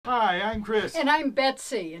Hi, I'm Chris. And I'm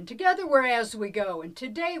Betsy, and together we're As We Go. And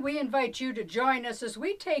today we invite you to join us as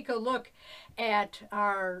we take a look at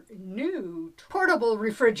our new portable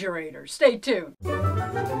refrigerator. Stay tuned.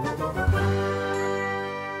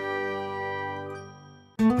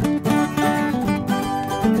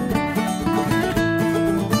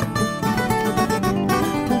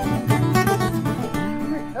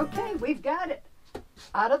 Okay, we've got it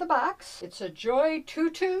out of the box. It's a Joy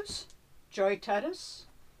Tutus, Joy Tutus.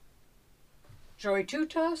 Joy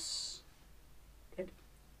Tutus.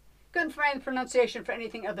 Couldn't find the pronunciation for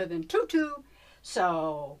anything other than tutu.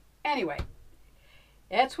 So anyway,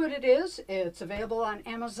 that's what it is. It's available on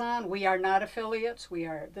Amazon. We are not affiliates.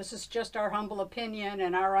 This is just our humble opinion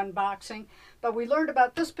and our unboxing. But we learned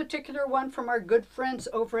about this particular one from our good friends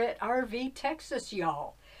over at RV Texas,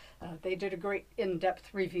 y'all. They did a great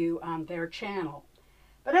in-depth review on their channel.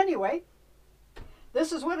 But anyway,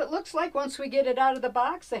 this is what it looks like once we get it out of the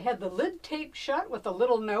box. They had the lid taped shut with a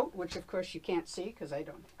little note, which of course you can't see because I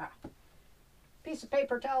don't. Piece of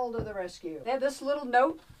paper towel to the rescue. They had this little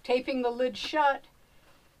note taping the lid shut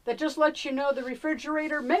that just lets you know the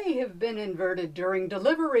refrigerator may have been inverted during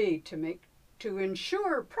delivery to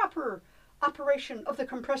ensure proper operation of the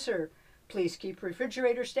compressor. Please keep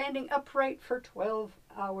refrigerator standing upright for 12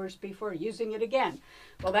 hours before using it again.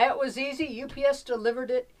 Well, that was easy. UPS delivered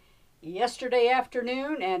it yesterday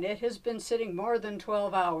afternoon, and it has been sitting more than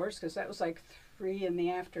 12 hours because that was like 3 in the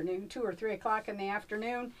afternoon, 2 or 3 o'clock in the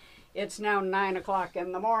afternoon. It's now 9 o'clock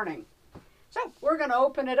in the morning. So we're going to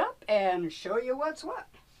open it up and show you what's what,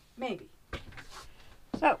 maybe.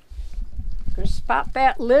 So just pop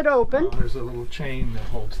that lid open. There's a little chain that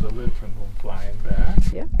holds the lid from flying back.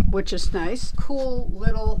 Yeah, which is nice. Cool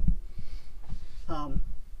little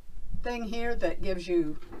thing here that gives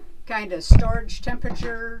you kind of storage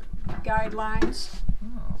temperature guidelines.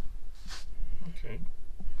 Oh, okay.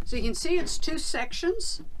 So you can see it's 2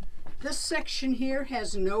 sections. This section here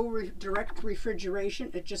has no direct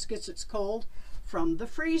refrigeration. It just gets its cold from the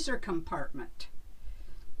freezer compartment.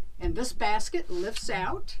 And this basket lifts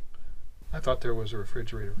out. I thought there was a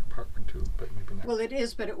refrigerator compartment too, but maybe not. Well, it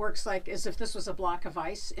is, but it works like as if this was a block of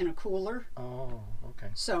ice in a cooler. Oh,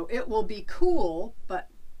 okay. So it will be cool, but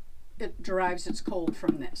it derives its cold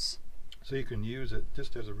from this. So you can use it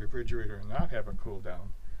just as a refrigerator and not have it cool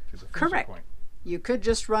down to the freezer Correct. point. You could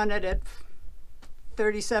just run it at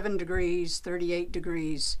 37 degrees, 38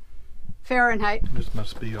 degrees Fahrenheit. This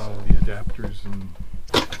must be all the adapters and...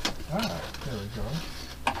 Ah, there we go.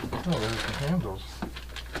 Oh, there's the handles.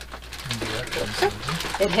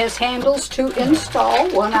 It has handles to install,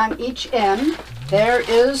 one on each end. There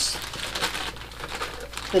is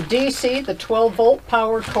the DC, the 12-volt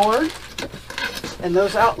power cord. And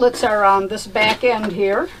those outlets are on this back end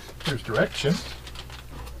here. There's directions.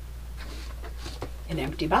 An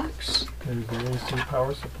empty box. There's the AC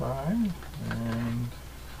power supply and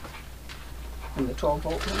the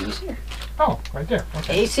 12-volt one is here. oh, right there.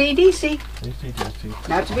 Okay. AC/DC. AC/DC.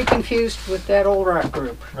 Not to be confused with that old rock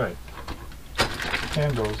group. Right.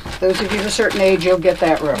 Handles. Those of you of a certain age, you'll get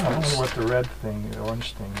that I wonder reference. what the red thing, the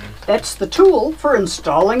orange thing is. That's the tool for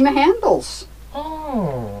installing the handles.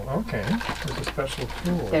 Oh, okay. There's a special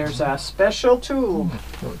tool. There's a special tool.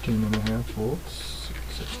 14.5 volts,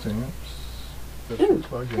 6 amps. Ooh,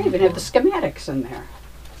 they even have the schematics in there.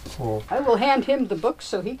 Cool. I will hand him the book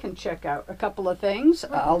so he can check out a couple of things.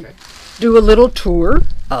 I'll Okay. do a little tour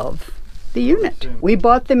of the unit. We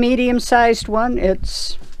bought the medium-sized one.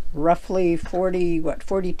 It's roughly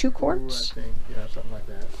 42 quarts? Ooh, I think, yeah, something like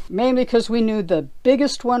that. Mainly because we knew the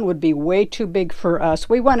biggest one would be way too big for us.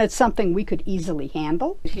 We wanted something we could easily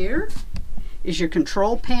handle. Here is your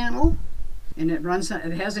control panel. And it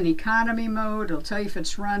has an economy mode. It'll tell you if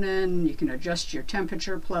it's running. You can adjust your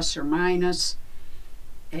temperature plus or minus.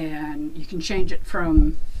 And you can change it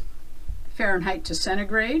from Fahrenheit to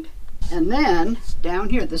centigrade. And then down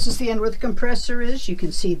here, this is the end where the compressor is. You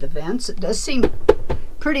can see the vents. It does seem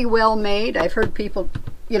pretty well made. I've heard people,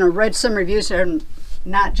 read some reviews that are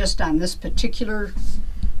not just on this particular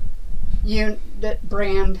unit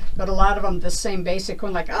brand, but a lot of them the same basic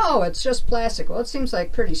one, like, oh, it's just plastic. Well, it seems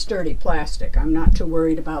like pretty sturdy plastic. I'm not too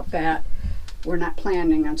worried about that. We're not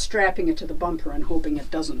planning on strapping it to the bumper and hoping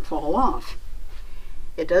it doesn't fall off.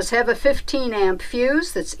 It does have a 15 amp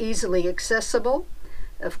fuse that's easily accessible,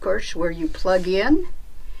 of course, where you plug in.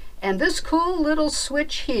 And this cool little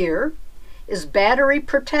switch here is battery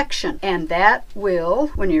protection, and that will,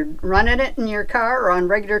 when you're running it in your car or on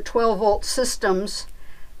regular 12-volt systems,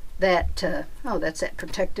 that, oh, that's that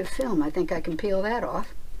protective film. I think I can peel that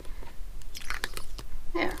off.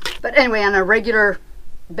 There. But anyway, on a regular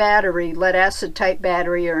battery, lead acid type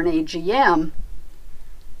battery or an AGM,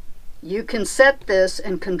 you can set this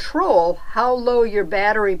and control how low your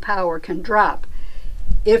battery power can drop.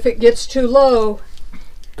 If it gets too low,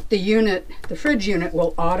 the fridge unit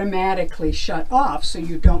will automatically shut off so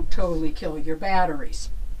you don't totally kill your batteries,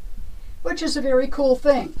 which is a very cool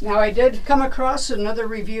thing. Now, I did come across another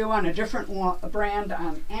review on a different brand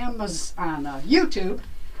on Amazon, on YouTube,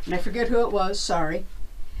 and I forget who it was, sorry,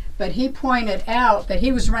 but he pointed out that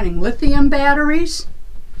he was running lithium batteries,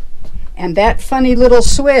 and that funny little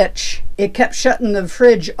switch, it kept shutting the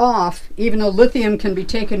fridge off. Even though lithium can be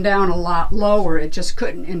taken down a lot lower, it just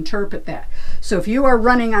couldn't interpret that. So if you are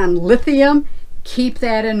running on lithium, keep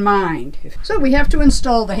that in mind. So we have to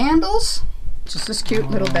install the handles. Just this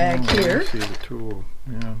cute little bag here. I see the tool.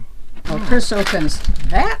 Yeah. Well, Chris opens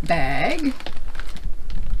that bag. You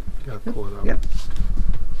gotta pull it up. Yep.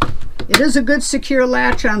 It is a good secure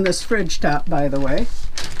latch on this fridge top, by the way.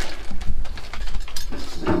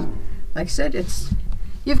 Like I said,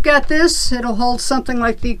 you've got this. It'll hold something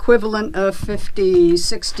like the equivalent of 50,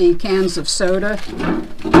 60 cans of soda.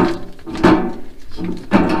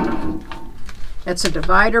 It's a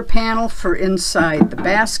divider panel for inside the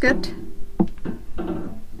basket.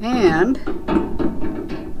 And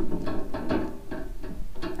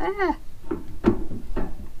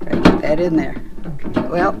try to get that in there.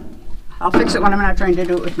 Well, I'll fix it when I'm not trying to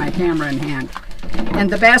do it with my camera in hand. And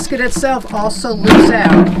the basket itself also loops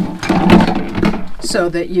out so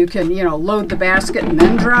that you can, load the basket and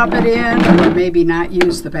then drop it in, or maybe not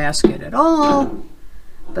use the basket at all.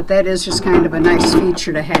 But that is just kind of a nice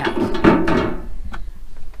feature to have.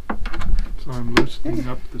 So I'm loosening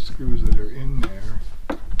up the screws that are in there.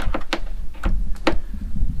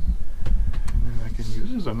 And then I can use,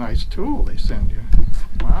 this is a nice tool they send you.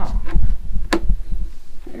 Wow.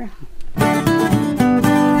 There.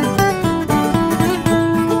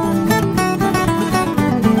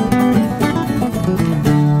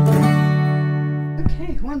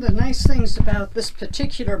 One of the nice things about this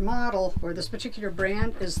particular model, or this particular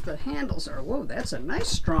brand, is the handles are, whoa, that's a nice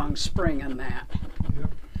strong spring in that.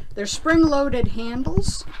 Yep. They're spring-loaded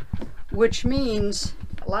handles, which means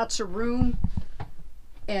lots of room,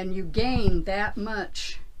 and you gain that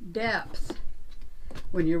much depth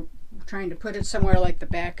when you're trying to put it somewhere like the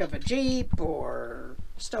back of a Jeep or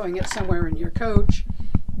stowing it somewhere in your coach.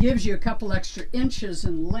 Gives you a couple extra inches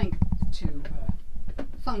in length to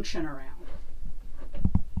function around.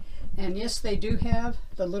 And yes, they do have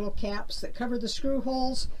the little caps that cover the screw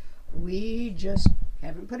holes. We just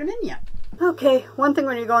haven't put them in yet. Okay, one thing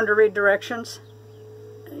when you're going to read directions,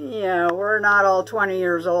 yeah, we're not all 20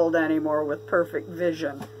 years old anymore with perfect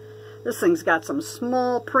vision. This thing's got some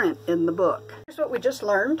small print in the book. Here's what we just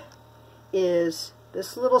learned is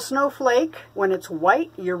this little snowflake, when it's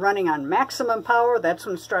white, you're running on maximum power. That's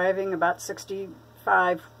when it's driving about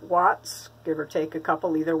 65 watts, give or take a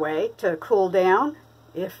couple either way, to cool down.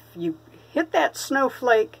 If you hit that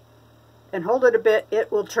snowflake and hold it a bit,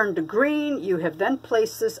 it will turn to green. You have then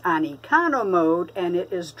placed this on econo mode, and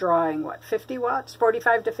it is drawing, what, 50 watts?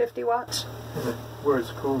 45 to 50 watts? Where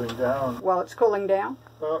it's cooling down. While it's cooling down?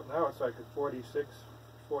 Well, now it's like at 46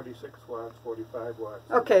 watts, 45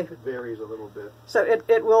 watts. Okay. It varies a little bit. So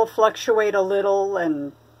it will fluctuate a little,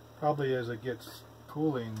 and... Probably as it gets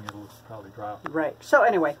cooling, it'll probably drop. Right. So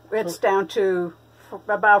anyway, it's down to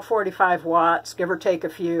about 45 watts, give or take a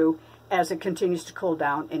few, as it continues to cool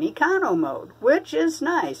down in econo mode, which is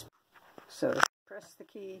nice. So press the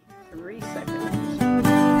key 3 seconds.